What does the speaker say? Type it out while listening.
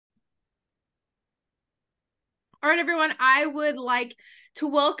All right, everyone, I would like to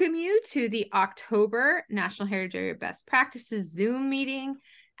welcome you to the October National Heritage Area Best Practices Zoom meeting.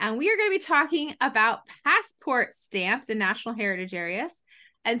 And we are going to be talking about passport stamps in national heritage areas.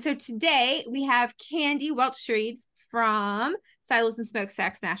 And so today we have Candy Welch-Streed from Silos and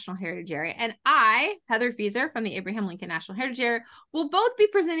Smokestacks National Heritage Area. And I, Heather Feezor from the Abraham Lincoln National Heritage Area, will both be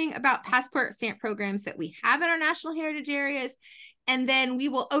presenting about passport stamp programs that we have in our national heritage areas. And then we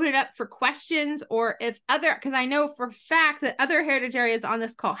will open it up for questions, or if other, because I know for a fact that other heritage areas on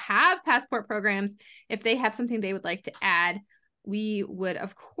this call have passport programs. If they have something they would like to add, we would,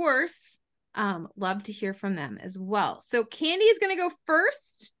 of course, love to hear from them as well. So Candy is going to go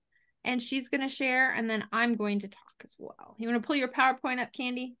first, and she's going to share, and then I'm going to talk as well. You want to pull your PowerPoint up,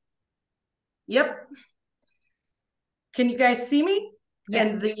 Candy? Yep. Can you guys see me? Yes.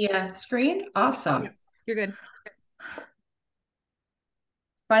 And the screen? Awesome. Yep. You're good.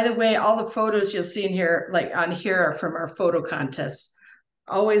 By the way, all the photos you'll see in here, like on here, are from our photo contests.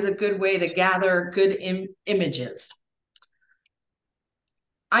 Always a good way to gather good images.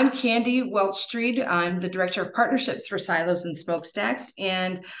 I'm Candy Welch-Streed. I'm the Director of Partnerships for Silos and Smokestacks,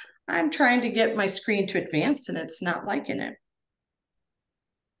 and I'm trying to get my screen to advance, and it's not liking it.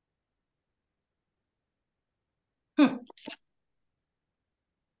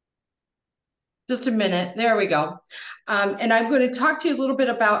 Just a minute. There we go. And I'm going to talk to you a little bit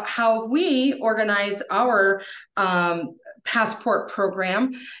about how we organize our passport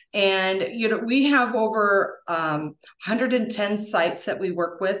program. And, you know, we have over 110 sites that we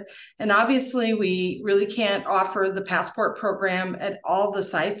work with. And obviously, we really can't offer the passport program at all the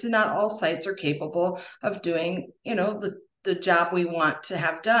sites, and not all sites are capable of doing, you know, the job we want to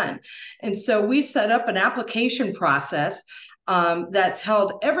have done. And so we set up an application process that's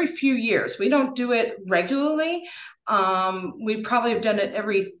held every few years. We don't do it regularly. We probably have done it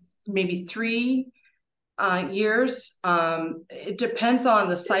every maybe 3 years. It depends on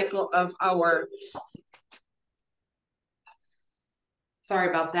the cycle of our, sorry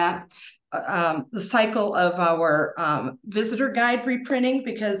about that, the cycle of our visitor guide reprinting,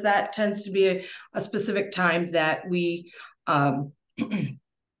 because that tends to be a specific time that we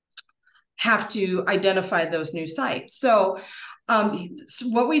have to identify those new sites. So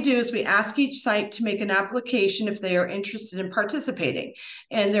what we do is we ask each site to make an application if they are interested in participating.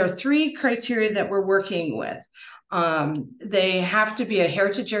 And there are 3 criteria that we're working with. They have to be a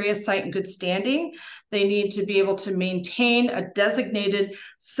heritage area site in good standing. They need to be able to maintain a designated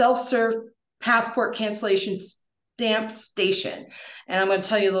self-serve passport cancellation stamp station. And I'm going to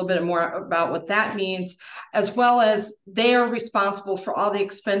tell you a little bit more about what that means, as well as they are responsible for all the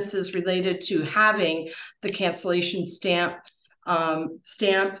expenses related to having the cancellation stamp,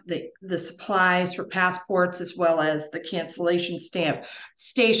 the supplies for passports, as well as the cancellation stamp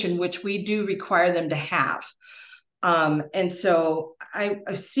station, which we do require them to have. And so I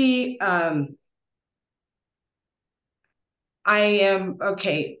see, I am,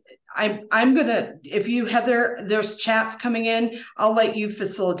 okay. I'm gonna, if you, Heather, there's chats coming in, I'll let you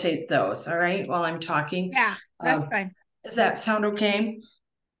facilitate those, all right, while I'm talking. Yeah, that's fine. Does that sound okay?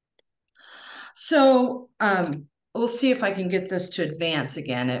 So we'll see if I can get this to advance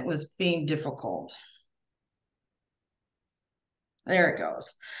again. It was being difficult. There it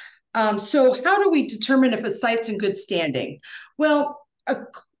goes. So how do we determine if a site's in good standing? Well,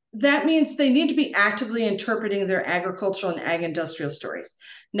 that means they need to be actively interpreting their agricultural and ag industrial stories.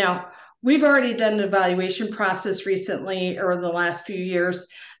 Now, we've already done an evaluation process recently, or in the last few years,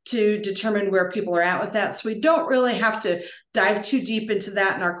 to determine where people are at with that. So we don't really have to dive too deep into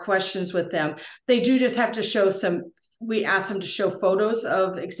that in our questions with them. They do just have to show some, we ask them to show photos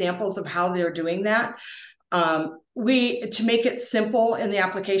of examples of how they're doing that. To make it simple in the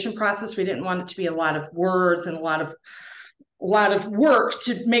application process, we didn't want it to be a lot of words and a lot of work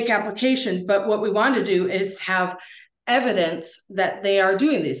to make application, but what we want to do is have evidence that they are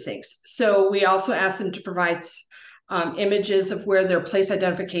doing these things. So we also ask them to provide images of where their place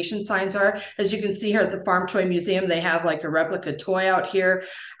identification signs are. As you can see here at the Farm Toy Museum, they have like a replica toy out here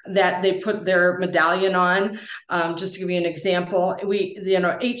that they put their medallion on. Just to give you an example,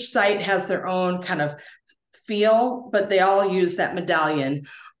 each site has their own kind of feel, but they all use that medallion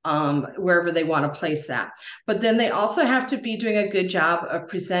wherever they want to place that. But then they also have to be doing a good job of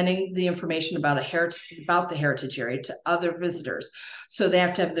presenting the information about the heritage area to other visitors. So they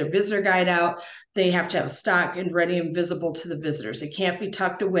have to have their visitor guide out. They have to have stock and ready and visible to the visitors. It can't be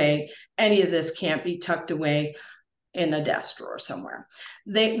tucked away. Any of this can't be tucked away in a desk drawer somewhere.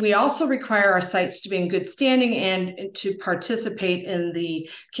 We also require our sites to be in good standing and to participate in the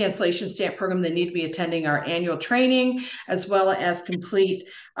cancellation stamp program. They need to be attending our annual training as well as complete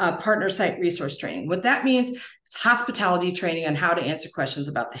partner site resource training. What that means is hospitality training on how to answer questions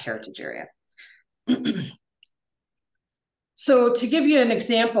about the heritage area. So to give you an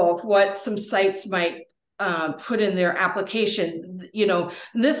example of what some sites might put in their application, you know,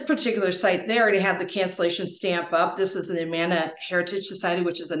 this particular site, they already have the cancellation stamp up. This is the Amana Heritage Society,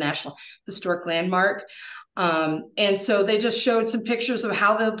 which is a National Historic Landmark. And so they just showed some pictures of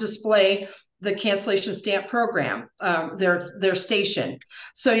how they'll display the cancellation stamp program, their station.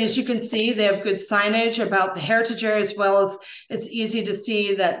 So as you can see, they have good signage about the heritage area, as well as it's easy to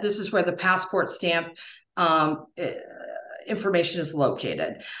see that this is where the passport stamp information is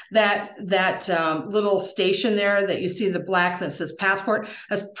located. That little station there that you see the black that says passport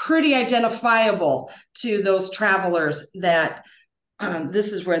is pretty identifiable to those travelers that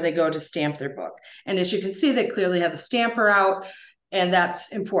this is where they go to stamp their book. And as you can see, they clearly have the stamper out, and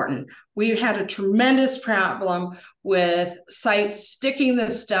that's important. We had a tremendous problem with sites sticking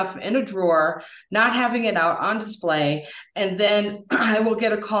this stuff in a drawer, not having it out on display, and then I will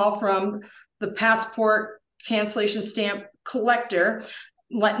get a call from the passport cancellation stamp collector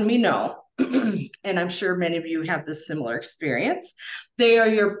letting me know, and I'm sure many of you have this similar experience. They are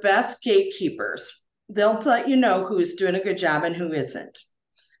your best gatekeepers. They'll let you know who's doing a good job and who isn't.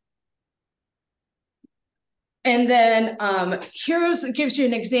 And then gives you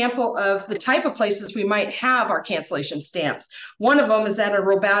an example of the type of places we might have our cancellation stamps. One of them is at a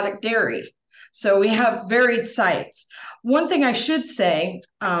robotic dairy. So we have varied sites. One thing I should say,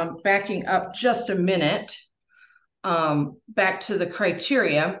 backing up just a minute, back to the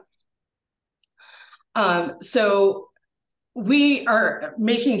criteria. So we are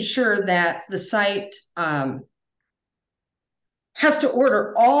making sure that the site has to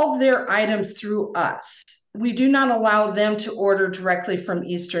order all their items through us. We do not allow them to order directly from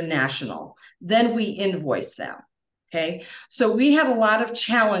Eastern National. Then we invoice them, okay? So we had a lot of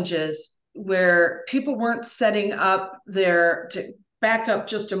challenges where people weren't setting up to back up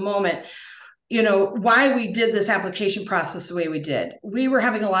just a moment, you know, why we did this application process the way we did. We were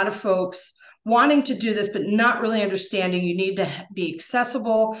having a lot of folks wanting to do this, but not really understanding you need to be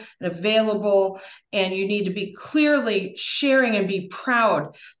accessible and available, and you need to be clearly sharing and be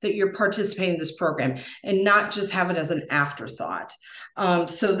proud that you're participating in this program and not just have it as an afterthought.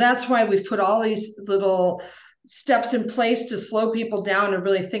 So that's why we've put all these little steps in place to slow people down and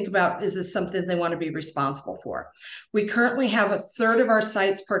really think about, is this something they want to be responsible for? We currently have 1/3 of our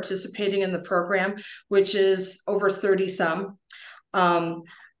sites participating in the program, which is over 30 some.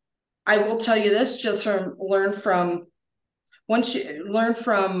 I will tell you this, just once you learn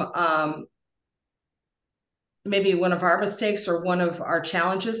from maybe one of our mistakes or one of our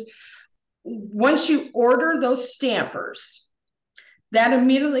challenges, once you order those stampers, that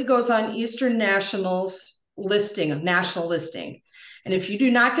immediately goes on Eastern National's national listing. And if you do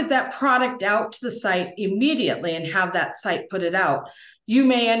not get that product out to the site immediately and have that site put it out, you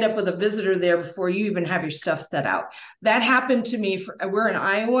may end up with a visitor there before you even have your stuff set out. That happened to me. We're in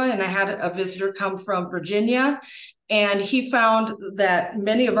Iowa, and I had a visitor come from Virginia, and he found that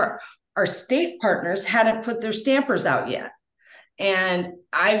many of our state partners hadn't put their stampers out yet. And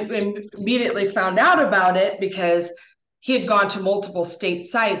I immediately found out about it because he had gone to multiple state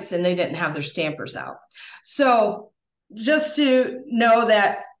sites and they didn't have their stampers out. So just to know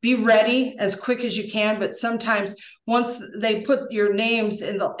that, be ready as quick as you can, but sometimes once they put your names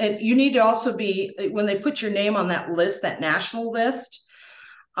in and you need to also be, when they put your name on that list, that national list,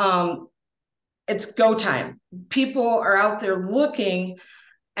 it's go time. People are out there looking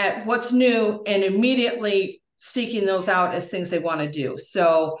at what's new and immediately seeking those out as things they want to do.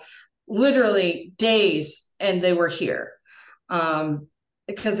 So literally days, and they were here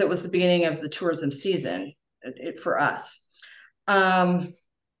because it was the beginning of the tourism season for us.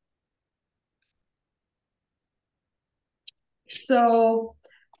 So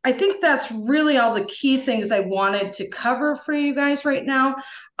I think that's really all the key things I wanted to cover for you guys right now.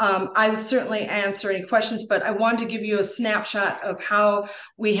 I would certainly answer any questions, but I wanted to give you a snapshot of how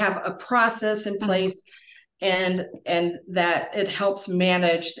we have a process in place and that it helps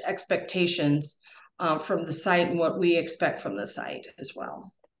manage the expectations from the site and what we expect from the site as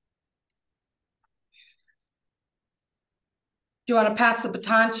well. Do you want to pass the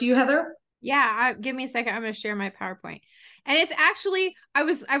baton to you, Heather? Yeah, give me a second. I'm going to share my PowerPoint. And it's actually,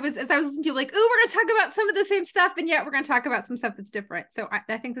 as I was listening to you, like, oh, we're going to talk about some of the same stuff, and yet we're going to talk about some stuff that's different. So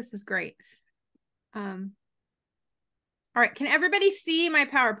I think this is great. All right, can everybody see my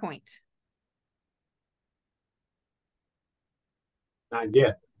PowerPoint? Not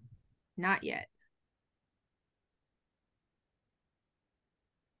yet. Not yet.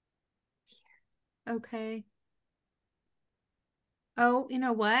 Okay. Oh, you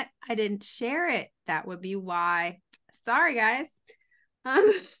know what? I didn't share it. That would be why. Sorry, guys.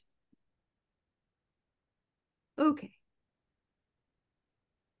 Okay.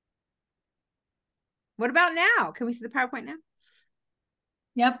 What about now? Can we see the PowerPoint now?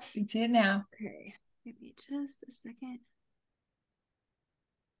 Yep, you can see it now. Okay. Give me just a second.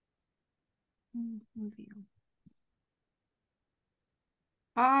 Review.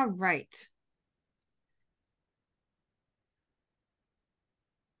 All right.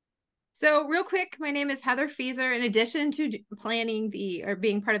 So real quick, my name is Heather Feezor. In addition to planning or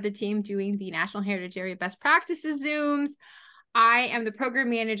being part of the team doing the National Heritage Area Best Practices Zooms, I am the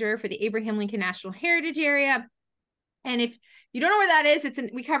program manager for the Abraham Lincoln National Heritage Area. And if you don't know where that is,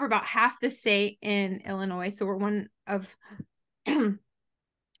 we cover about half the state in Illinois. So we're one of the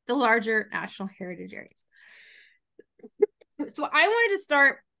larger national heritage areas. So I wanted to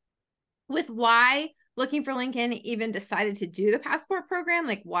start with why Looking for Lincoln even decided to do the passport program,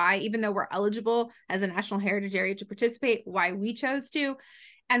 like why, even though we're eligible as a national heritage area to participate, why we chose to.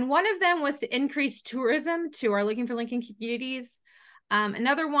 And one of them was to increase tourism to our Looking for Lincoln communities.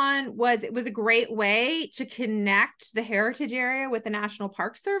 Another one was it was a great way to connect the heritage area with the National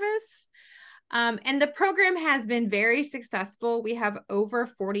Park Service. And the program has been very successful. We have over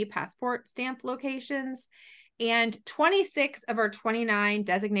 40 passport stamp locations, and 26 of our 29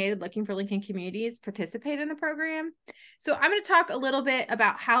 designated Looking for Lincoln communities participate in the program. So I'm going to talk a little bit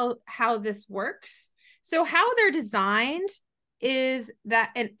about how this works. So how they're designed is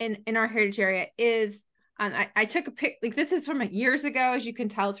that in our heritage area is, I took a pic, like this is from years ago. As you can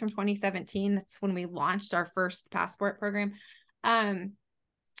tell, it's from 2017. That's when we launched our first passport program.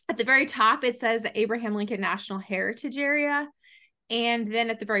 At the very top, it says the Abraham Lincoln National Heritage Area. And then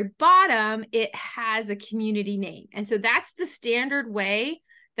at the very bottom, it has a community name. And so that's the standard way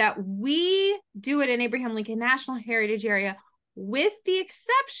that we do it in Abraham Lincoln National Heritage Area, with the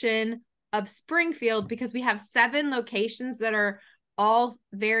exception of Springfield, because we have 7 locations that are all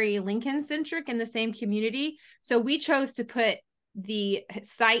very Lincoln-centric in the same community. So we chose to put the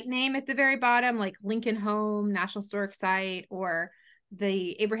site name at the very bottom, like Lincoln Home National Historic Site, or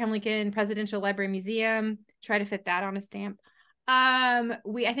the Abraham Lincoln Presidential Library Museum, try to fit that on a stamp. I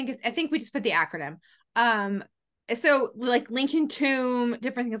think we just put the acronym. So like Lincoln Tomb,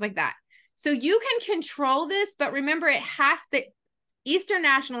 different things like that. So you can control this, but remember it has to, Eastern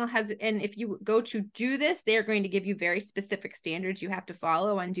National has, and if you go to do this, they're going to give you very specific standards you have to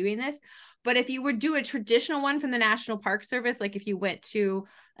follow on doing this. But if you would do a traditional one from the National Park Service, like if you went to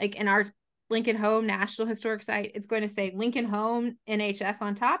like in our Lincoln Home National Historic Site, it's going to say Lincoln Home NHS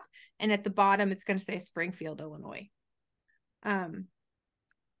on top, and at the bottom it's going to say Springfield, Illinois.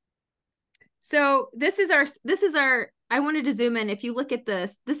 So this is our, I wanted to zoom in. If you look at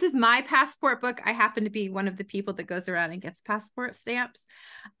this is my passport book. I happen to be one of the people that goes around and gets passport stamps.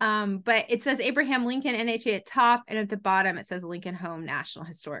 But it says Abraham Lincoln NHA at top, and at the bottom it says Lincoln Home National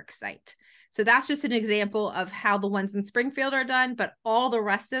Historic Site. So that's just an example of how the ones in Springfield are done, but all the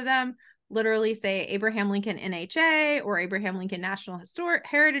rest of them literally say Abraham Lincoln NHA or Abraham Lincoln National Historic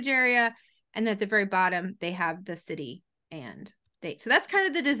Heritage Area. And then at the very bottom, they have the city and date. So that's kind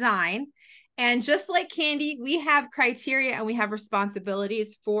of the design. And just like Candy, we have criteria and we have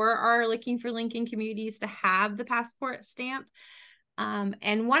responsibilities for our Looking for Lincoln communities to have the passport stamp.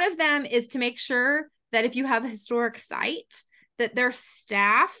 And one of them is to make sure that if you have a historic site, that their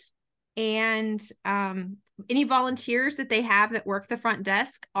staff and any volunteers that they have that work the front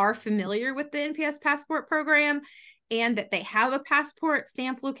desk are familiar with the NPS passport program, and that they have a passport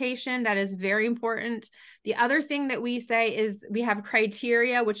stamp location. That is very important. The other thing that we say is we have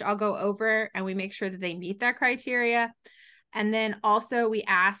criteria, which I'll go over, and we make sure that they meet that criteria. And then also we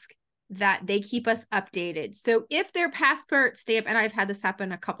ask that they keep us updated. So if their passport stamp, and I've had this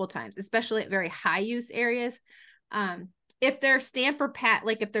happen a couple times, especially at very high use areas, if their stamper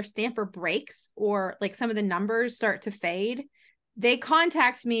if their stamper breaks or like some of the numbers start to fade, they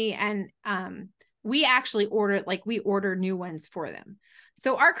contact me, and we actually order new ones for them.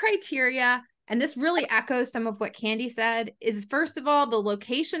 So our criteria, and this really echoes some of what Candy said, is first of all, the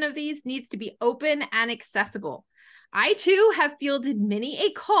location of these needs to be open and accessible. I too have fielded many a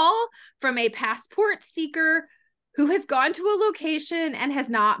call from a passport seeker who has gone to a location and has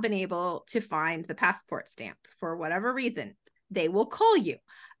not been able to find the passport stamp for whatever reason. They will call you.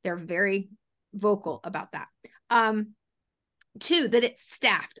 They're very vocal about that. 2, that it's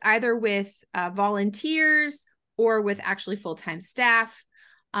staffed either with volunteers or with actually full-time staff.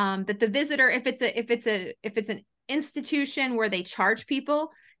 That the visitor, if it's institution where they charge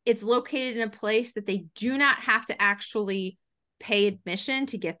people. It's located in a place that they do not have to actually pay admission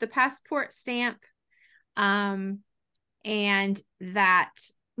to get the passport stamp. And that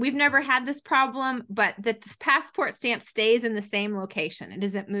we've never had this problem, but that this passport stamp stays in the same location. It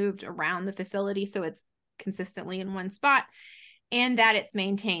isn't moved around the facility, so it's consistently in one spot, and that it's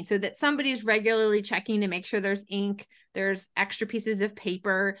maintained so that somebody's regularly checking to make sure there's ink, there's extra pieces of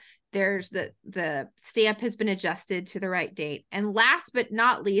paper, there's the stamp has been adjusted to the right date. And last but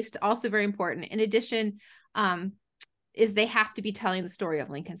not least, also very important, in addition, is they have to be telling the story of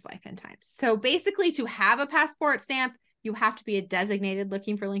Lincoln's life and times. So basically, to have a passport stamp, you have to be a designated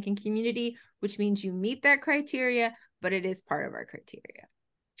Looking for Lincoln community, which means you meet that criteria, but it is part of our criteria.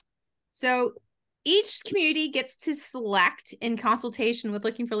 So each community gets to select, in consultation with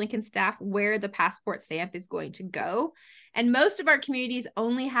Looking for Lincoln staff, where the passport stamp is going to go. And most of our communities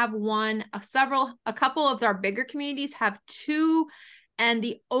only have one. A couple of our bigger communities have two, and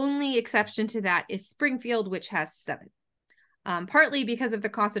the only exception to that is Springfield, which has 7. Partly because of the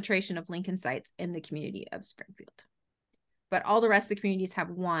concentration of Lincoln sites in the community of Springfield. But all the rest of the communities have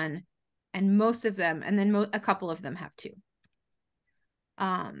 1, and most of them, and then a couple of them have 2.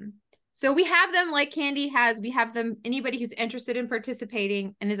 So we have them, like Candy has, we have them, anybody who's interested in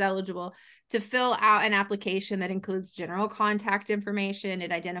participating and is eligible, to fill out an application that includes general contact information.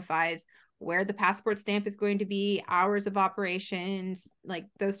 It identifies where the passport stamp is going to be, hours of operations, like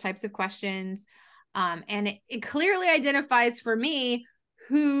those types of questions. And it clearly identifies for me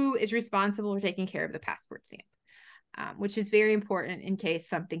who is responsible for taking care of the passport stamp, which is very important in case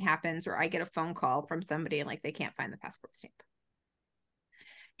something happens or I get a phone call from somebody like they can't find the passport stamp.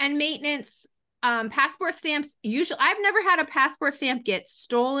 And maintenance, passport stamps, usually, I've never had a passport stamp get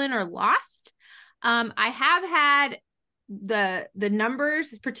stolen or lost. I have had the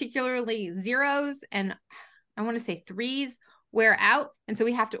numbers, particularly 0s and I want to say 3s, wear out, and so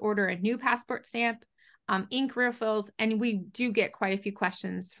we have to order a new passport stamp, ink refills, and we do get quite a few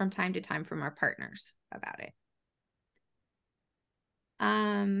questions from time to time from our partners about it.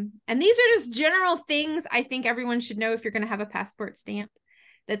 And these are just general things I think everyone should know if you're going to have a passport stamp.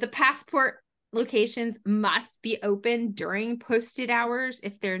 That the passport locations must be open during posted hours.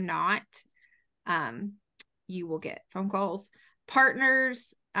 If they're not, you will get phone calls.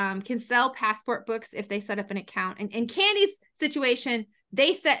 Partners can sell passport books if they set up an account. And in Candy's situation,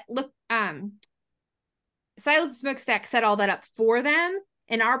 they Silos Smokestacks set all that up for them.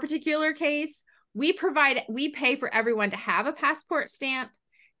 In our particular case, we pay for everyone to have a passport stamp,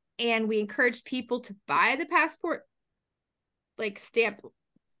 and we encourage people to buy the passport stamp.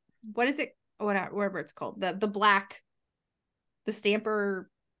 What is it? Whatever it's called. The stamper,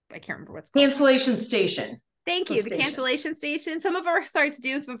 I can't remember what's called. Cancellation station. Thank you. The cancellation station. Some of our sites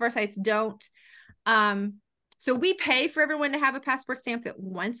do, some of our sites don't. So we pay for everyone to have a passport stamp that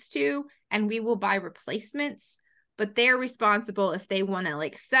wants to, and we will buy replacements, but they're responsible if they want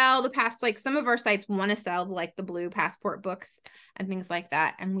to sell the some of our sites want to sell the blue passport books and things like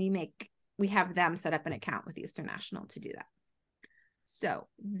that. And we have them set up an account with Eastern National to do that. So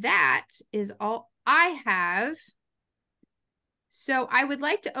that is all I have. So I would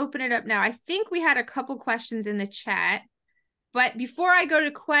like to open it up now. I think we had a couple questions in the chat, but before I go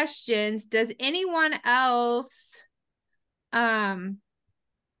to questions, does anyone else who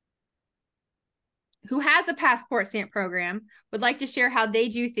has a passport stamp program would like to share how they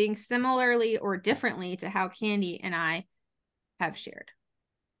do things similarly or differently to how Candy and I have shared?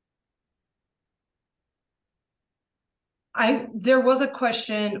 There was a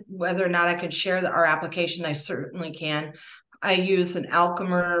question whether or not I could share our application. I certainly can. I use an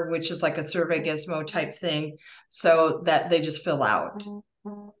Alchemer, which is like a survey gizmo type thing, so that they just fill out.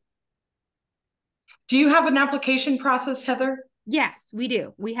 Do you have an application process, Heather? Yes, we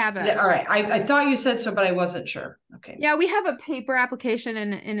do. We have a. All right. I thought you said so, but I wasn't sure. Okay. Yeah, we have a paper application,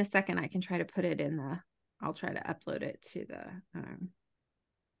 and in a second I can try to put it in I'll try to upload it to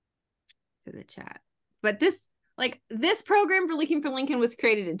the chat. But this program for Looking for Lincoln was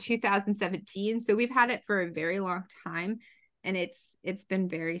created in 2017, so we've had it for a very long time, and it's been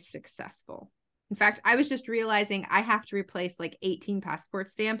very successful. In fact, I was just realizing I have to replace 18 passport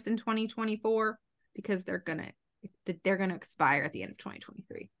stamps in 2024 because they're gonna expire at the end of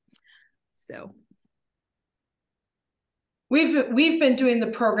 2023. So we've been doing the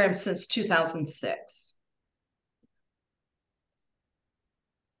program since 2006,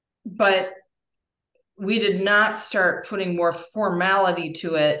 but we did not start putting more formality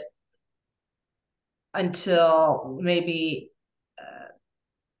to it until maybe,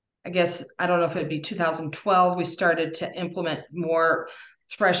 I guess, I don't know if it'd be 2012, we started to implement more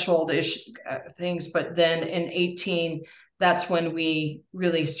threshold issue things. But then in 18, that's when we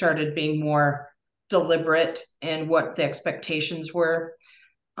really started being more deliberate in what the expectations were.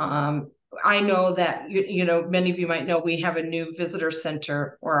 I know that, many of you might know we have a new visitor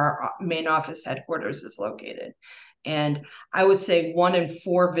center where our main office headquarters is located. And I would say 1 in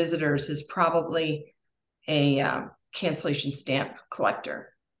 4 visitors is probably a cancellation stamp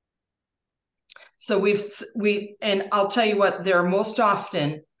collector. So and I'll tell you what, they're most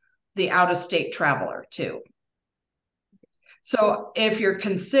often the out-of-state traveler too. So if you're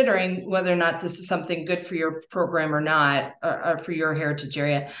considering whether or not this is something good for your program or not, or for your heritage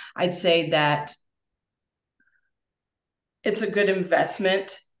area, I'd say that it's a good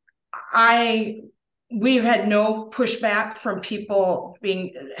investment. We've had no pushback from people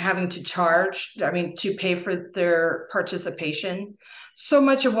having to to pay for their participation. So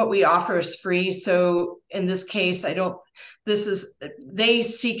much of what we offer is free. So in this case, they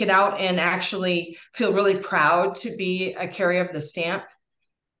seek it out and actually feel really proud to be a carrier of the stamp.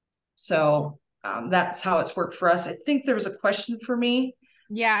 So that's how it's worked for us. I think there was a question for me.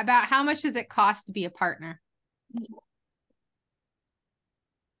 Yeah, about how much does it cost to be a partner?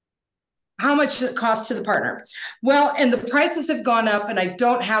 How much does it cost to the partner? Well, and the prices have gone up, and I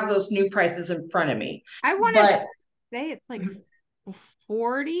don't have those new prices in front of me. I want to say it's like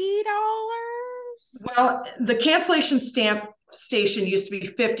 $40. Well, the cancellation stamp station used to be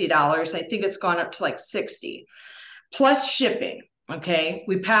 $50. I think it's gone up to like $60 plus shipping. Okay,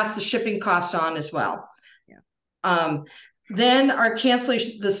 we pass the shipping cost on as well. Yeah. Then our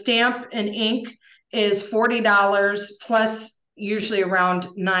cancellation, the stamp and ink is $40 plus usually around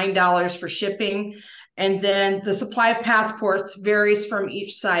 $9 for shipping. And then the supply of passports varies from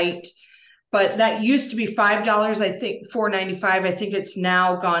each site, but that used to be $5, I think $4.95. I think it's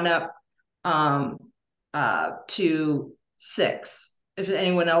now gone up to $6. If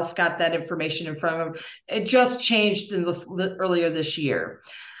anyone else got that information in front of them, it just changed earlier this year.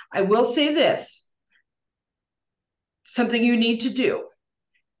 I will say this, something you need to do.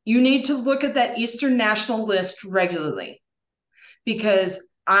 You need to look at that Eastern National List regularly, because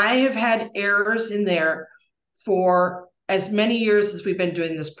I have had errors in there for as many years as we've been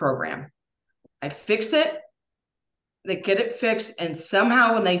doing this program. I fix it, they get it fixed, and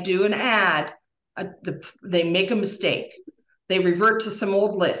somehow when they do an ad, they make a mistake. They revert to some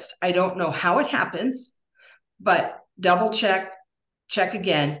old list. I don't know how it happens, but double check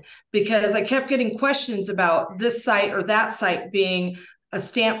again, because I kept getting questions about this site or that site being a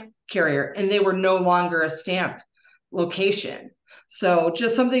stamp carrier, and they were no longer a stamp location. So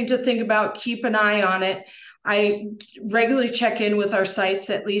just something to think about. Keep an eye on it. I regularly check in with our sites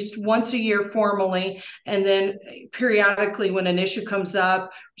at least once a year formally, and then periodically when an issue comes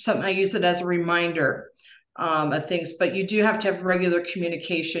up, something, I use it as a reminder of things. But you do have to have regular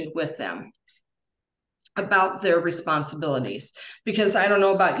communication with them about their responsibilities, because I don't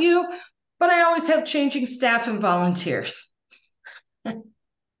know about you, but I always have changing staff and volunteers.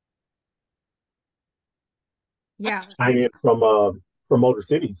 Yeah. I mean, from Motor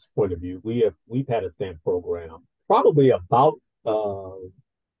City's point of view, we've had a stamp program probably about the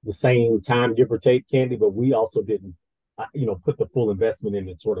same time, give or take, Candy, but we also didn't, put the full investment in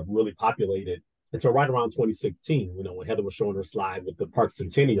and sort of really populate it until right around 2016. When Heather was showing her slide with the Park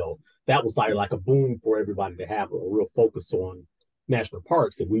Centennial, that was like a boom for everybody to have a real focus on national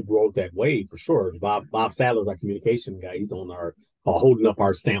parks, and we rode that wave for sure. Bob Sadler, our communication guy, he's on our holding up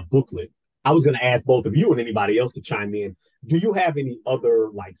our stamp booklet. I was going to ask both of you and anybody else to chime in. Do you have any other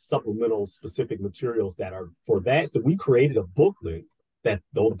like supplemental specific materials that are for that? So we created a booklet that,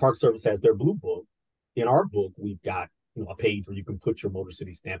 though the Park Service has their blue book, in our book, we've got a page where you can put your Motor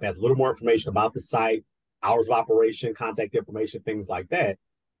City stamp. It has a little more information about the site, hours of operation, contact information, things like that.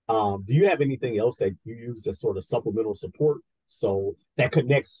 Do you have anything else that you use as sort of supplemental support so that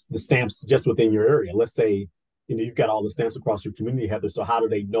connects the stamps just within your area? Let's say, you've got all the stamps across your community, Heather. So how do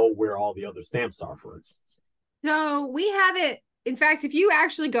they know where all the other stamps are, for instance? No, we have it. In fact, if you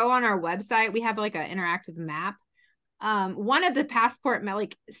actually go on our website, we have like an interactive map. One of the passport,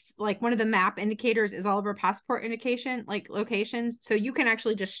 like one of the map indicators is all of our passport indication, like locations. So you can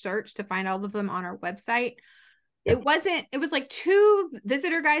actually just search to find all of them on our website. Yeah. It was like 2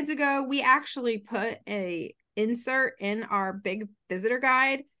 visitor guides ago. We actually put a insert in our big visitor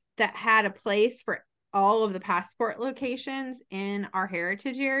guide that had a place for all of the passport locations in our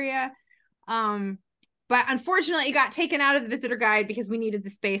heritage area. But unfortunately it got taken out of the visitor guide because we needed the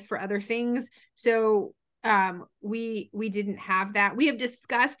space for other things. So we didn't have that. We have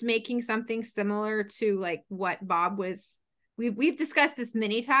discussed making something similar to like what Bob was, we've discussed this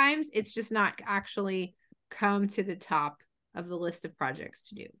many times. It's just not actually come to the top of the list of projects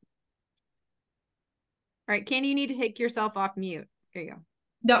to do. All right, Candy, you need to take yourself off mute. There you go.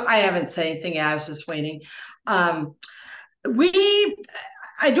 No, I haven't said anything. I was just waiting. I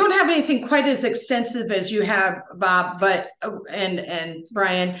don't have anything quite as extensive as you have, Bob, but and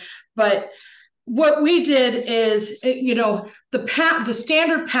Brian, but what we did is, the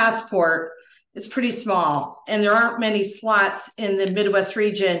standard passport is pretty small, and there aren't many slots in the Midwest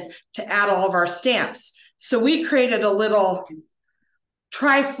region to add all of our stamps. So we created a little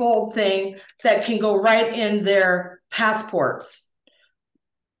tri-fold thing that can go right in their passports.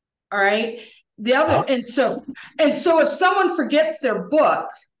 All right. The other, and so if someone forgets their book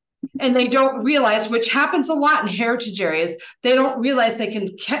and they don't realize, which happens a lot in heritage areas, they don't realize they can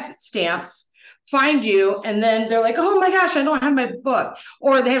get stamps, find you, and then they're like, oh my gosh, I don't have my book,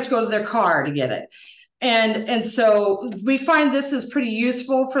 or they have to go to their car to get it. And so we find this is pretty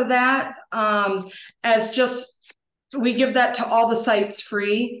useful for that, as just, we give that to all the sites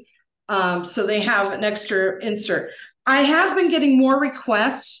free. So they have an extra insert. I have been getting more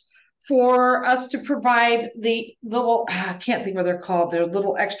requests for us to provide the little, I can't think what they're called. They're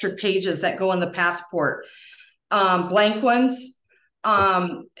little extra pages that go in the passport, blank ones.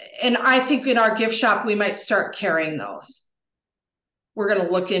 And I think in our gift shop, we might start carrying those. We're going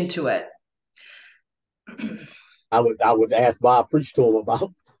to look into it. I would ask Bob, preach to him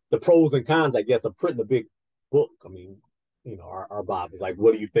about the pros and cons, I guess, of printing a big book. I mean, our Bob is like,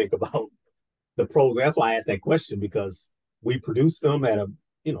 what do you think about the pros? And that's why I asked that question, because we produce them at a,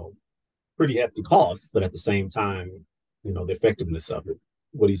 pretty hefty cost, but at the same time, the effectiveness of it.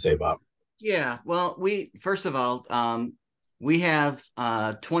 What do you say, Bob? Yeah, well, first of all, we have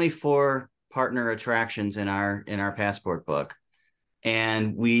 24 partner attractions in our passport book.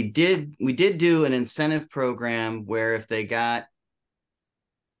 And we did do an incentive program where if they got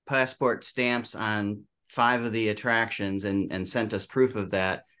passport stamps on 5 of the attractions and sent us proof of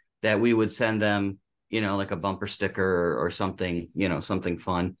that we would send them, like a bumper sticker or something, something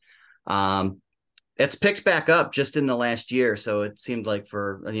fun. It's picked back up just in the last year. So it seemed like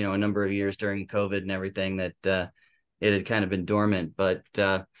for, a number of years during COVID and everything that it had kind of been dormant, but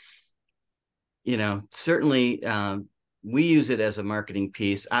certainly we use it as a marketing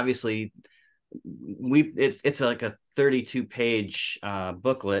piece. Obviously it's like a 32-page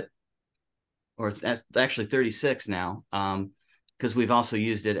booklet, or actually 36 now, because we've also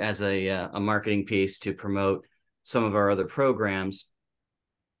used it as a marketing piece to promote some of our other programs.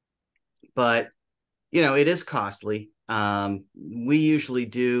 But, it is costly. We usually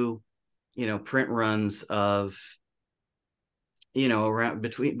do, print runs of, around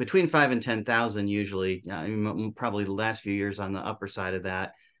between 5 and 10,000 usually, probably the last few years on the upper side of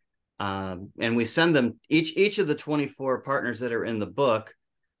that. And we send them, each of the 24 partners that are in the book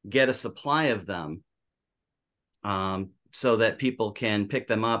get a supply of them, so that people can pick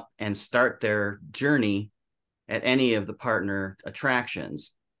them up and start their journey at any of the partner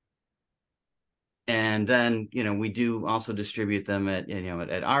attractions. And then, we do also distribute them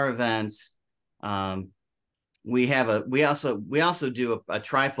at our events. We also do a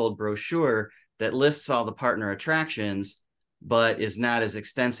trifold brochure that lists all the partner attractions, but is not as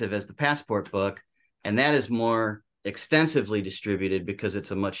extensive as the passport book. And that is more extensively distributed because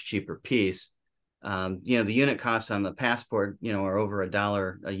it's a much cheaper piece. The unit costs on the passport, are over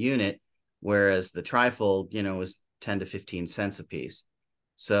 $1 a unit, whereas the trifold, is 10 to 15 cents a piece.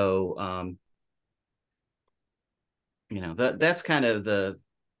 So, that's kind of the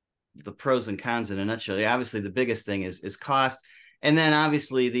pros and cons in a nutshell. Obviously, the biggest thing is cost. And then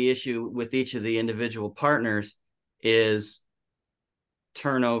obviously the issue with each of the individual partners is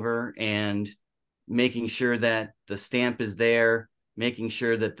turnover and making sure that the stamp is there, making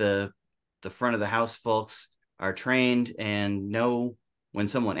sure that the front of the house folks are trained and know when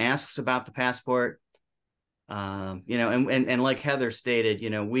someone asks about the passport. And like Heather stated,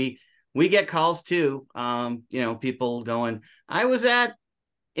 we get calls too, people going, I was at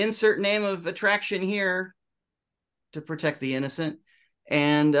insert name of attraction here, to protect the innocent,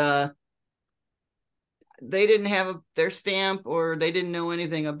 and they didn't have their stamp, or they didn't know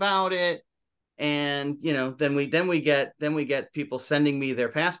anything about it. And then we get people sending me their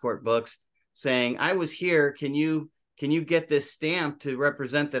passport books saying, I was here, can you get this stamp to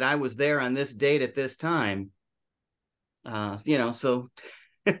represent that I was there on this date at this time? So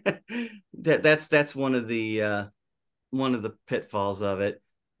that's one of the pitfalls of it.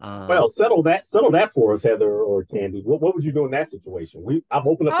 Well, settle that for us, Heather or Candy. What would you do in that situation? I've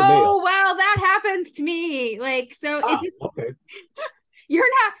opened up the mail. Oh, well, that happens to me. Okay. You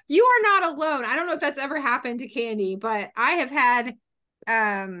are not alone. I don't know if that's ever happened to Candy, but I have had,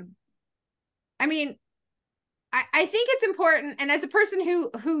 I think it's important. And as a person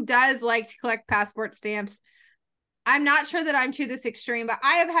who does like to collect passport stamps, I'm not sure that I'm to this extreme, but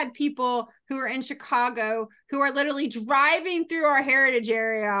I have had people who are in Chicago who are literally driving through our heritage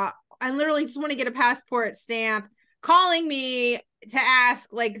area and literally just want to get a passport stamp, calling me to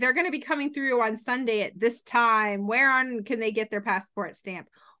ask, like, they're going to be coming through on Sunday at this time. Where on can they get their passport stamp?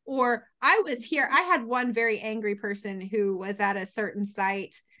 Or I had one very angry person who was at a certain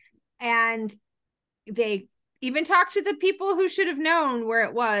site, and they even talked to the people who should have known where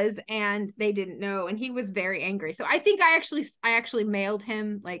it was, and they didn't know, and he was very angry. So I think I actually mailed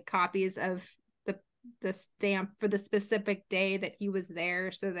him like copies of the stamp for the specific day that he was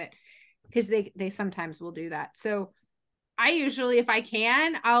there, so that, because they sometimes will do that. So I usually, if I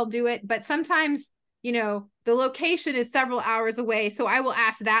can, I'll do it, but sometimes, you know, the location is several hours away, so I will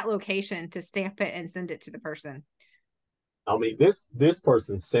ask that location to stamp it and send it to the person. I mean, this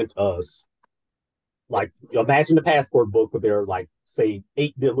person sent us, like, imagine the passport book, but they're like, say,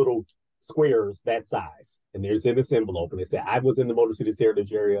 8 little squares that size, and there's in this envelope, and they said, I was in the Motor Cities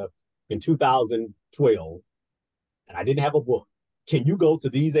Heritage area in 2012, and I didn't have a book. Can you go to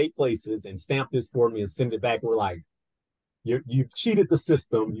these 8 places and stamp this for me and send it back? And we're like, you've cheated the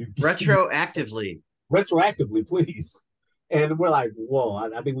system. Retroactively, please. And we're like, whoa,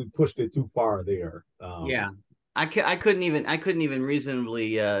 I think we pushed it too far there. Yeah, I couldn't even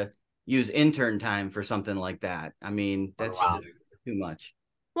reasonably use intern time for something like that. I mean, that's just too much.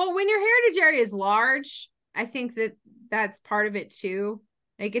 Well, when your heritage area is large, I think that's part of it too.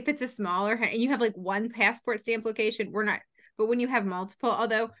 Like if it's a smaller, and you have like one passport stamp location, we're not. But when you have multiple,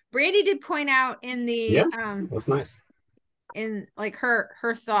 although Brandy did point out in the that's nice. In like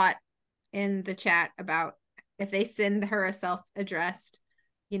her thought in the chat about if they send her a self-addressed,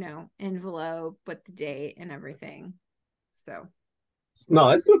 you know, envelope with the date and everything. So no,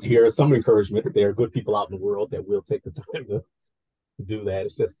 it's good to hear some encouragement that there are good people out in the world that will take the time to do that.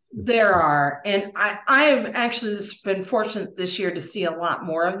 There are, and I've actually been fortunate this year to see a lot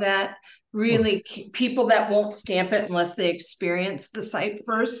more of that. Really, people that won't stamp it unless they experience the site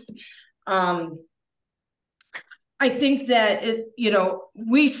first. I think that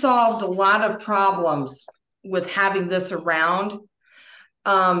we solved a lot of problems with having this around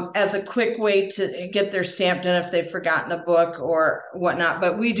as a quick way to get their stamp done if they've forgotten a book or whatnot.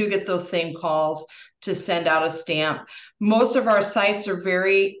 But we do get those same calls to send out a stamp. Most of our sites are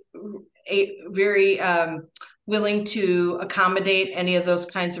very willing to accommodate any of those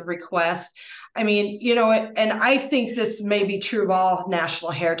kinds of requests. I mean, and I think this may be true of all national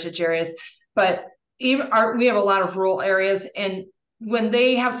heritage areas, but we have a lot of rural areas, and when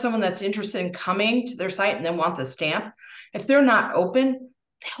they have someone that's interested in coming to their site and they want the stamp, if they're not open,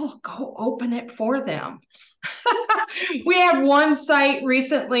 they'll go open it for them. We had one site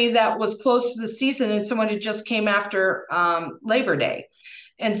recently that was close to the season, and someone had just came after Labor Day.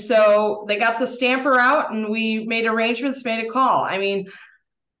 And so they got the stamper out and we made arrangements, made a call. I mean,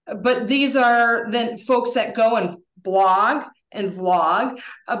 but these are then folks that go and blog and vlog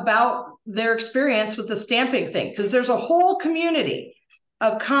about their experience with the stamping thing, because there's a whole community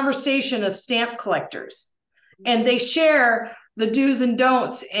of conversation of stamp collectors, and they share the do's and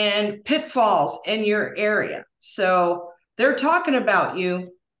don'ts and pitfalls in your area. So they're talking about you.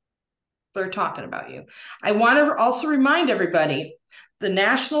 I want to also remind everybody,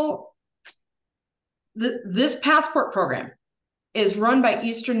 this passport program is run by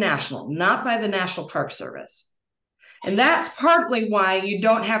Eastern National, not by the National Park Service. And that's partly why you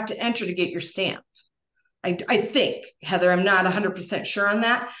don't have to enter to get your stamp. I think, Heather, I'm not 100% sure on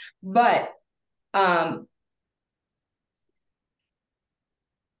that, but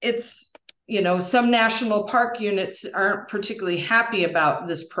it's, some national park units aren't particularly happy about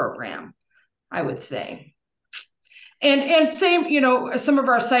this program, I would say. And same, some of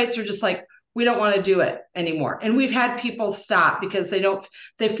our sites are just like, we don't want to do it anymore. And we've had people stop because they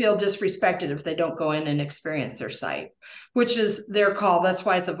feel disrespected if they don't go in and experience their site, which is their call. That's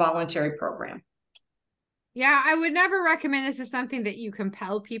why it's a voluntary program. Yeah, I would never recommend this as something that you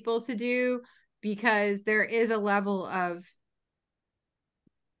compel people to do, because there is a level of,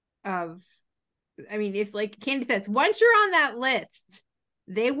 I mean, if like Candy says, once you're on that list,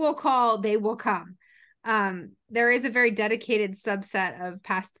 they will call, they will come. There is a very dedicated subset of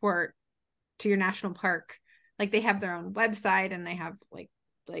passport to your national park. Like they have their own website and they have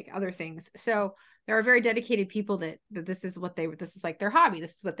like other things. So there are very dedicated people that this is like their hobby.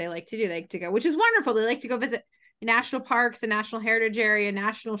 This is what they like to do. They like to go, which is wonderful. They like to go visit national parks and national heritage area,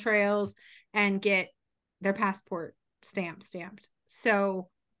 national trails, and get their passport stamped. So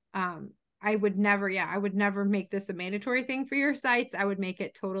I would never make this a mandatory thing for your sites. I would make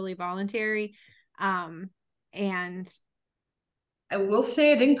it totally voluntary. And I will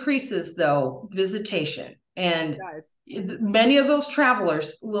say it increases, though, visitation. And it does. many of those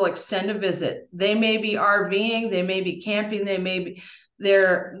travelers will extend a visit. They may be RVing, they may be camping,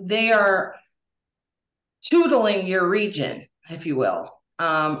 they are tootling your region, if you will.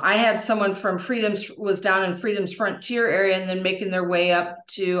 I had someone from was down in Freedom's Frontier area and then making their way up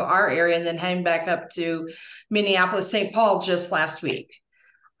to our area and then heading back up to Minneapolis, St. Paul just last week.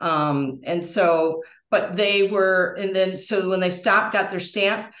 And so when they stopped, got their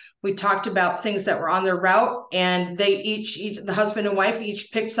stamp, we talked about things that were on their route, and they the husband and wife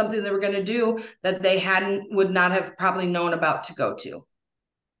each picked something they were going to do that they would not have probably known about to go to.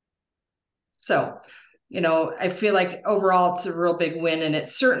 So, I feel like overall it's a real big win, and it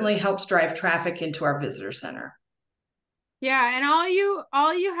certainly helps drive traffic into our visitor center. Yeah, and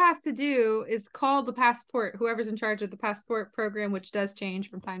all you have to do is call the passport, whoever's in charge of the passport program, which does change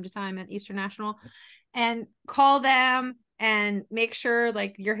from time to time at Eastern National, and call them and make sure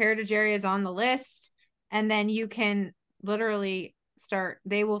like your heritage area is on the list, and then you can literally start.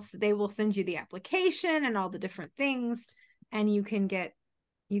 They will send you the application and all the different things, and you can get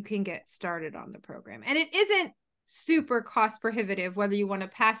started on the program. And it isn't super cost prohibitive, whether you want to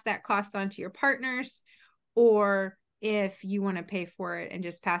pass that cost on to your partners or if you want to pay for it and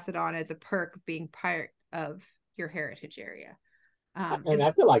just pass it on as a perk of being part of your heritage area. And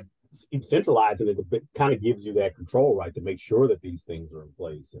I feel like centralizing it a bit kind of gives you that control, right, to make sure that these things are in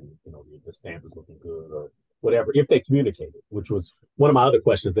place and the stamp is looking good or whatever, if they communicate it, which was one of my other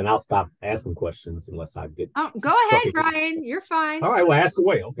questions. And I'll stop asking questions unless I get. Oh, go ahead, Brian. You're fine. All right, well, ask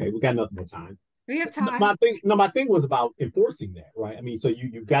away. Okay, we got nothing more time. We have time. My thing was about enforcing that, right? I mean, so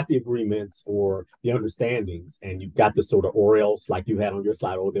you've got the agreements or the understandings, and you've got the sort of or else like you had on your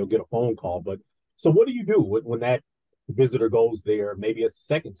slide, or they'll get a phone call. But so what do you do when that visitor goes there? Maybe it's the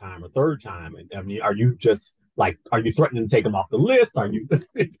second time or third time. And I mean, are you threatening to take them off the list? Are you?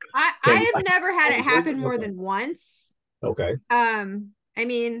 I have never had it happen more than once. Okay. I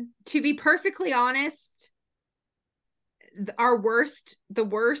mean, to be perfectly honest, the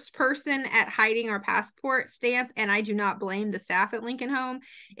worst person at hiding our passport stamp, and I do not blame the staff at Lincoln Home,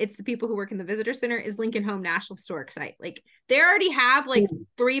 it's the people who work in the visitor center, is Lincoln Home National Historic Site. Like they already have like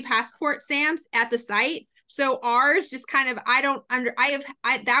 3 passport stamps at the site. So ours just kind of,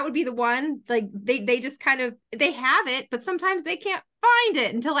 that would be the one, like they just kind of, they have it, but sometimes they can't find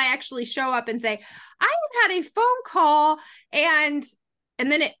it until I actually show up and say, I have had a phone call, and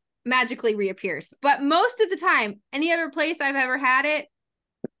then it magically reappears. But most of the time, any other place I've ever had it,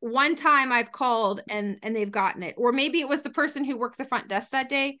 one time I've called and they've gotten it. Or maybe it was the person who worked the front desk that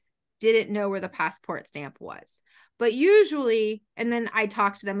day didn't know where the passport stamp was. But usually, and then I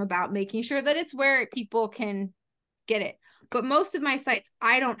talk to them about making sure that it's where people can get it. But most of my sites,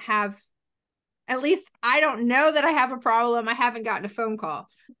 I don't know that I have a problem. I haven't gotten a phone call.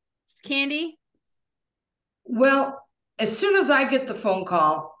 Candy? Well, as soon as I get the phone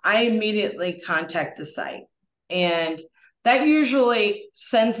call, I immediately contact the site. And that usually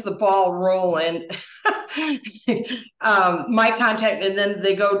sends the ball rolling. My contact, and then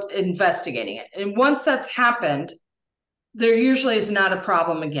they go investigating it. And once that's happened, there usually is not a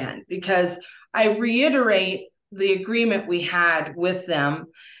problem again, because I reiterate the agreement we had with them,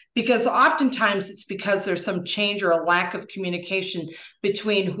 because oftentimes it's because there's some change or a lack of communication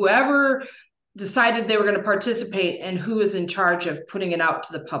between whoever decided they were going to participate and who is in charge of putting it out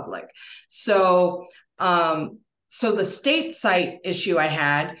to the public. So the state site issue I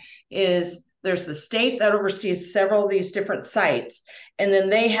had is there's the state that oversees several of these different sites, and then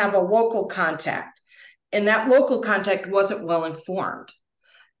they have a local contact. And that local contact wasn't well informed,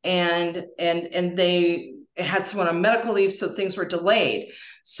 and they had someone on medical leave, so things were delayed.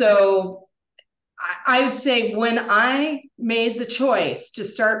 So I would say when I made the choice to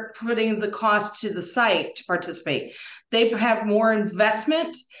start putting the cost to the site to participate, they have more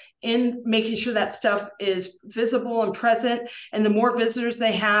investment in making sure that stuff is visible and present. And the more visitors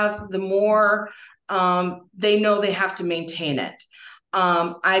they have, the more they know they have to maintain it.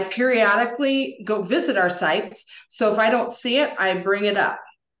 I periodically go visit our sites. So if I don't see it, I bring it up.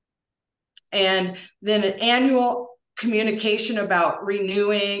 And then an annual communication about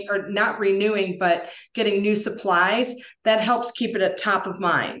renewing, or not renewing, but getting new supplies, that helps keep it at top of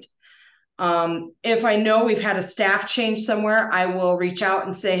mind. If I know we've had a staff change somewhere, I will reach out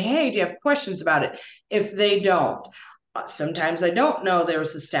and say, hey, do you have questions about it? If they don't, sometimes I don't know there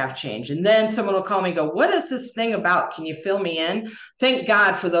was a staff change. And then someone will call me and go, what is this thing about? Can you fill me in? Thank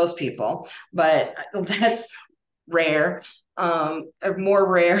God for those people, but that's rare, or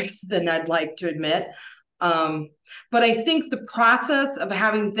more rare than I'd like to admit. But I think the process of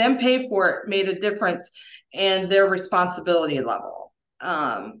having them pay for it made a difference in their responsibility level.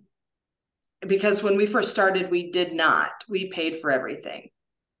 Because when we first started, we did not. We paid for everything.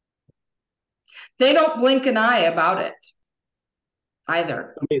 They don't blink an eye about it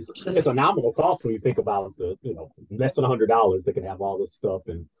either. I mean, it's a nominal cost when you think about the, less than $100, they can have all this stuff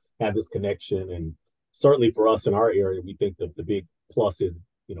and have this connection. And certainly for us in our area, we think that the big plus is,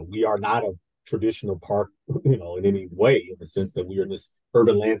 we are not a traditional park, in any way, in the sense that we are in this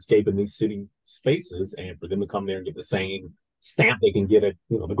urban landscape in these city spaces, and for them to come there and get the same stamp they can get at,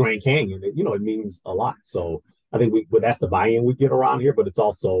 the Grand Canyon, it means a lot. So I think that's the buy-in we get around here, but it's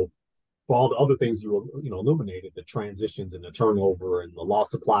also for all the other things you illuminated, the transitions and the turnover and the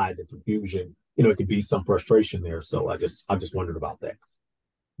lost supplies and confusion, it could be some frustration there. So I just wondered about that.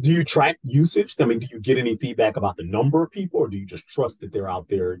 Do you track usage? I mean, do you get any feedback about the number of people, or do you just trust that they're out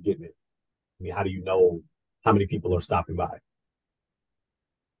there getting it? I mean, how do you know how many people are stopping by?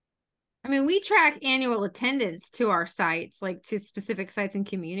 I mean, we track annual attendance to our sites, like to specific sites and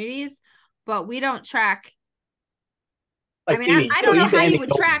communities, but we don't track. I mean, I don't know how you would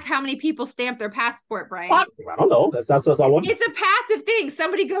track how many people stamp their passport, Brian. I don't know. That's I wonder. It's a passive thing.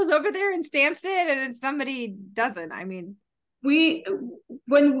 Somebody goes over there and stamps it, and then somebody doesn't. I mean,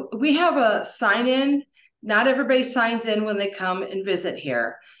 when we have a sign in, not everybody signs in when they come and visit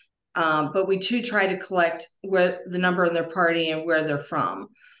here. But we do try to collect where the number in their party and where they're from.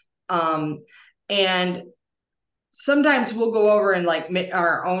 And sometimes we'll go over and like make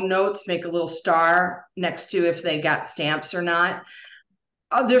our own notes, make a little star next to if they got stamps or not.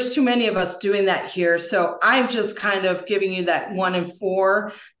 There's too many of us doing that here. So I'm just kind of giving you that 1 in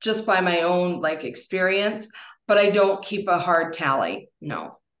 4 just by my own like experience, but I don't keep a hard tally.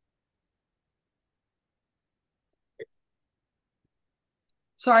 No.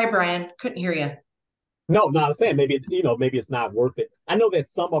 Sorry, Brian, couldn't hear you. No, I'm saying maybe it's not worth it. I know that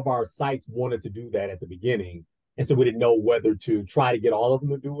some of our sites wanted to do that at the beginning, and so we didn't know whether to try to get all of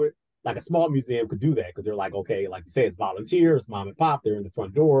them to do it. Like a small museum could do that because they're like, okay, like you say, it's volunteers, mom and pop, they're in the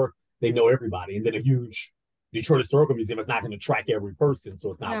front door, they know everybody. And then a huge Detroit Historical Museum is not going to track every person, so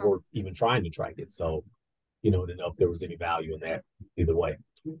it's not worth even trying to track it. So, I didn't know if there was any value in that either way.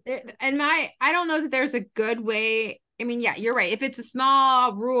 And I don't know that there's a good way. I mean, yeah, you're right. If it's a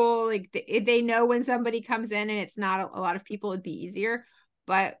small rural, like if they know when somebody comes in and it's not a lot of people, it'd be easier.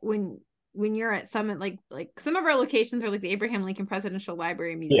 But when you're at Summit, like some of our locations are like the Abraham Lincoln Presidential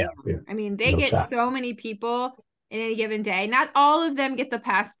Library Museum. Yeah. I mean, they get so many people in any given day. Not all of them get the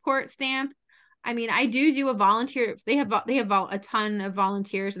passport stamp. I mean, I do a volunteer. They have a ton of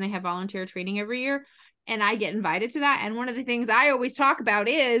volunteers, and they have volunteer training every year. And I get invited to that. And one of the things I always talk about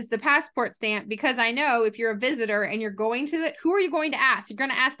is the passport stamp, because I know if you're a visitor and you're going to it, who are you going to ask? You're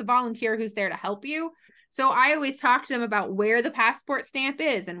going to ask the volunteer who's there to help you. So I always talk to them about where the passport stamp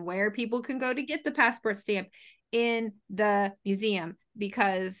is and where people can go to get the passport stamp in the museum,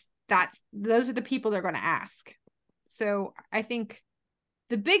 because those are the people they're going to ask. So I think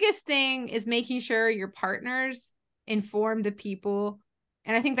the biggest thing is making sure your partners inform the people.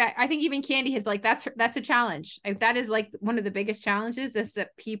 And I think even Candy has like, that's a challenge. Like, that is like one of the biggest challenges, is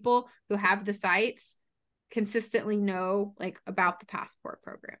that people who have the sites consistently know like about the passport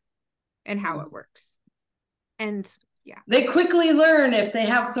program and how it works. And yeah, they quickly learn if they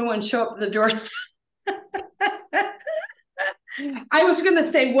have someone show up at the doorstep. I was going to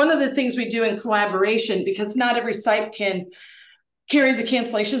say, one of the things we do in collaboration, because not every site can carry the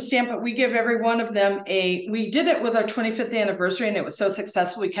cancellation stamp, but we give every one of them we did it with our 25th anniversary, and it was so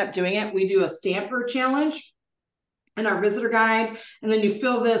successful, we kept doing it. We do a stamper challenge in our visitor guide, and then you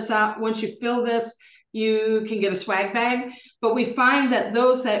fill this out. Once you fill this, you can get a swag bag. But we find that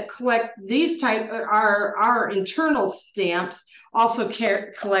those that collect these type our internal stamps also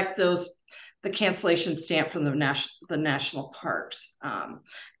collect the cancellation stamp from the national parks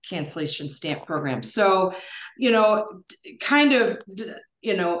cancellation stamp program. So, kind of,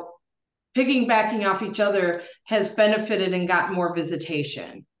 piggybacking off each other has benefited and got more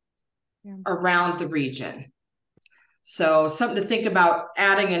visitation around the region. So something to think about,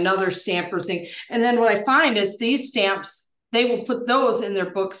 adding another stamper thing. And then what I find is these stamps, they will put those in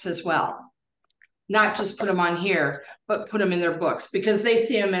their books as well. Not just put them on here, but put them in their books, because they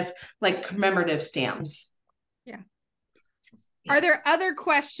see them as like commemorative stamps. Yeah. Are there other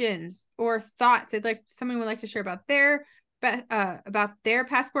questions or thoughts someone would like to share about their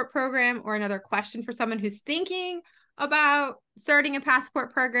passport program, or another question for someone who's thinking about starting a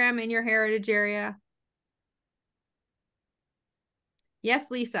passport program in your heritage area? Yes,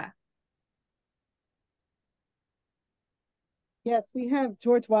 Lisa. Yes, we have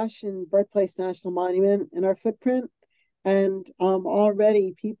George Washington Birthplace National Monument in our footprint, and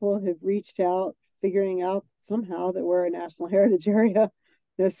already people have reached out, figuring out somehow that we're a National Heritage Area.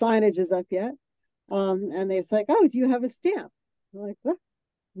 No signage is up yet, and they're like, "Oh, do you have a stamp?" I'm like, "What?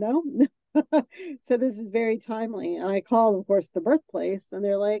 No." So this is very timely, and I call, of course, the birthplace, and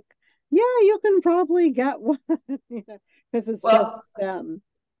they're like, "Yeah, you can probably get one," because it's just them.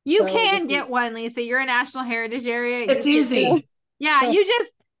 You So can this get is one, Lisa. You're a National Heritage Area. It's You easy. can, yeah,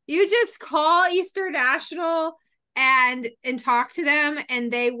 you just call Easter National and talk to them,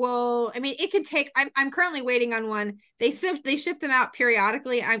 and they will. I mean, it can take. I'm currently waiting on one. They ship them out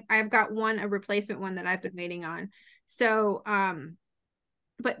periodically. I've got one, a replacement one that I've been waiting on. So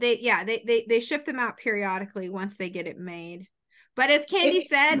but they ship them out periodically once they get it made. But as Candy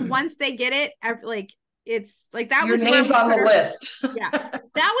said, once they get it, like it's like that Your was name's on the list. Yeah,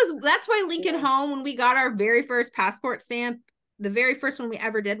 that's why Lincoln Home, when we got our very first passport stamp, the very first one we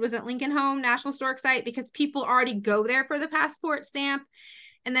ever did was at Lincoln Home National Historic Site, because people already go there for the passport stamp.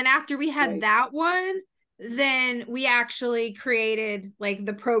 And then after we had that one, then we actually created like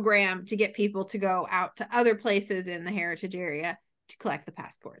the program to get people to go out to other places in the heritage area to collect the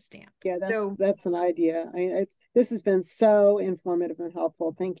passport stamp. Yeah, that's an idea. I mean, this has been so informative and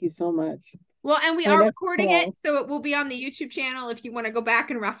helpful. Thank you so much. Well, and we are recording it, so it will be on the YouTube channel if you want to go back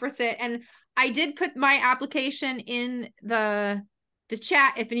and reference it. And I did put my application in the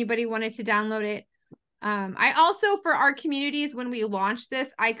chat if anybody wanted to download it. I also, for our communities, when we launched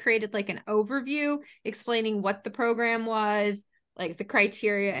this, I created like an overview explaining what the program was, like the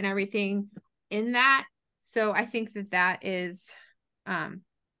criteria and everything in that. So I think that is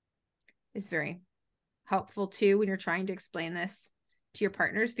very helpful too when you're trying to explain this to your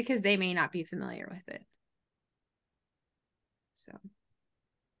partners, because they may not be familiar with it. So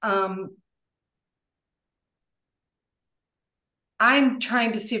I'm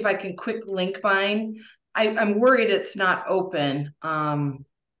trying to see if I can quick link mine. I'm worried it's not open because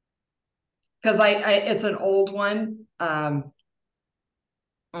it's an old one. I'll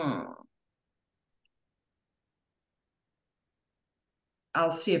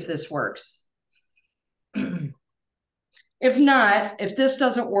see if this works. If not, if this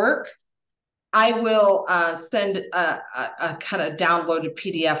doesn't work, I will send a kind of downloaded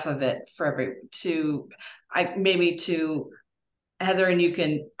PDF of it for maybe to Heather, and you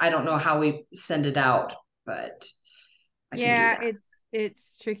can, I don't know how we send it out, but I can do that.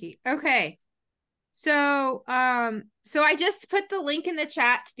 It's tricky. Okay. So so I just put the link in the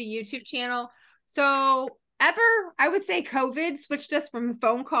chat to the YouTube channel. So I would say COVID switched us from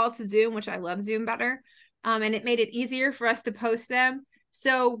phone call to Zoom, which I love Zoom better. And it made it easier for us to post them.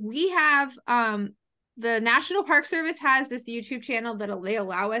 So we have the National Park Service has this YouTube channel that they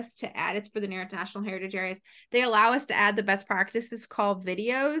allow us to add. It's for the National Heritage Areas. They allow us to add the best practices called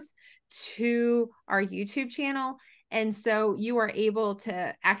videos to our YouTube channel. And so you are able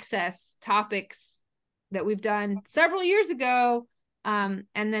to access topics that we've done several years ago. And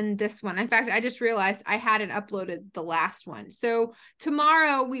then this one, in fact, I just realized I hadn't uploaded the last one. So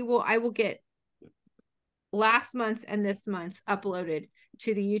tomorrow I will get last month's and this month's uploaded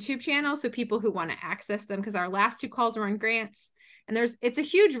to the YouTube channel, so people who want to access them, because our last two calls are on grants, and it's a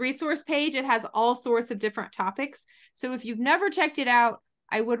huge resource page. It has all sorts of different topics. So if you've never checked it out,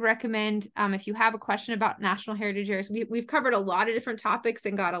 I would recommend, if you have a question about National Heritage Areas, we've covered a lot of different topics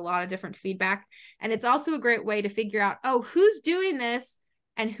and got a lot of different feedback. And it's also a great way to figure out, oh, who's doing this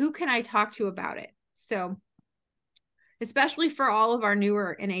and who can I talk to about it? So especially for all of our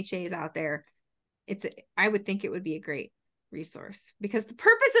newer NHAs out there, I would think it would be a great resource, because the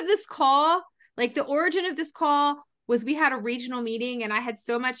purpose of this call, like the origin of this call, was we had a regional meeting and I had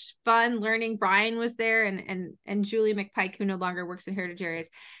so much fun learning. Brian was there and Julie McPike, who no longer works in heritage areas.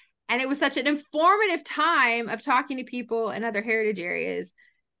 And it was such an informative time of talking to people in other heritage areas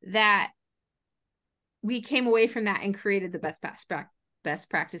that we came away from that and created the best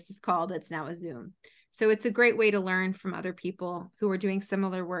practices call that's now a Zoom. So it's a great way to learn from other people who are doing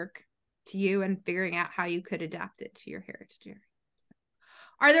similar work to you and figuring out how you could adapt it to your heritage area.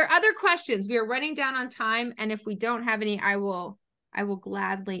 Are there other questions? We are running down on time, and if we don't have any, I will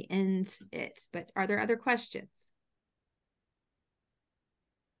gladly end it. But are there other questions?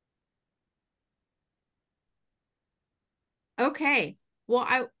 Okay.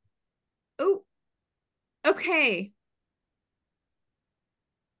 Well, okay.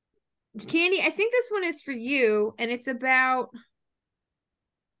 Candy, I think this one is for you, and it's about,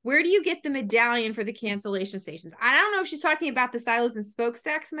 where do you get the medallion for the cancellation stations? I don't know if she's talking about the silos and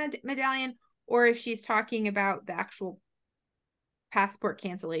smokestacks medallion, or if she's talking about the actual passport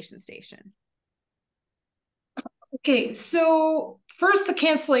cancellation station. Okay, so first the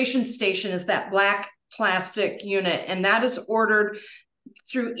cancellation station is that black plastic unit, and that is ordered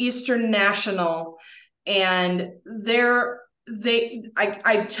through Eastern National. And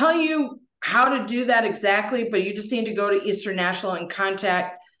I tell you how to do that exactly, but you just need to go to Eastern National and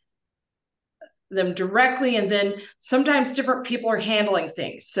contact them directly. And then sometimes different people are handling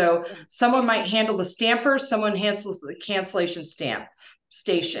things. So someone might handle the stamper, someone handles the cancellation stamp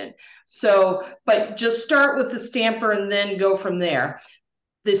station. So, but just start with the stamper and then go from there.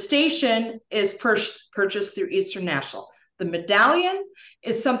 The station is purchased through Eastern National. The medallion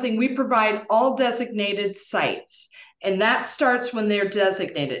is something we provide all designated sites. And that starts when they're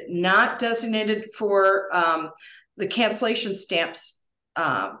designated, not designated for the cancellation stamps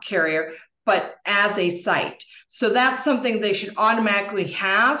carrier, but as a site. So that's something they should automatically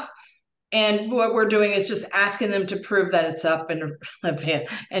have. And what we're doing is just asking them to prove that it's up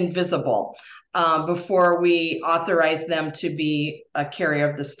and visible before we authorize them to be a carrier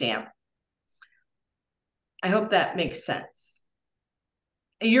of the stamp. I hope that makes sense.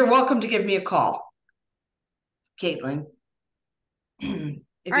 You're welcome to give me a call, Caitlin, if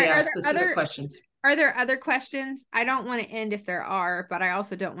you have specific questions. Are there other questions? I don't want to end if there are, but I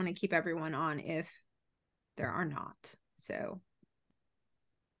also don't want to keep everyone on if there are not. So.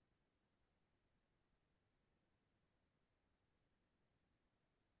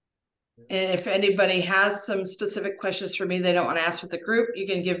 And if anybody has some specific questions for me they don't want to ask with the group, you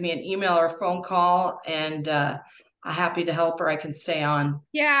can give me an email or a phone call, and I'm happy to help, or I can stay on.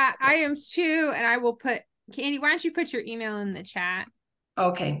 Yeah, I am too. And I will put, Candy, why don't you put your email in the chat?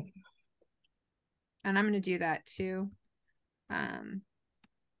 Okay. And I'm going to do that too.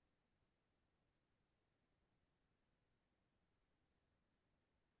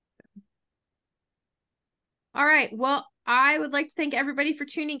 All right. Well, I would like to thank everybody for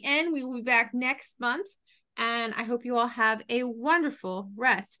tuning in. We will be back next month, and I hope you all have a wonderful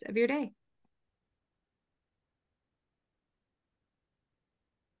rest of your day.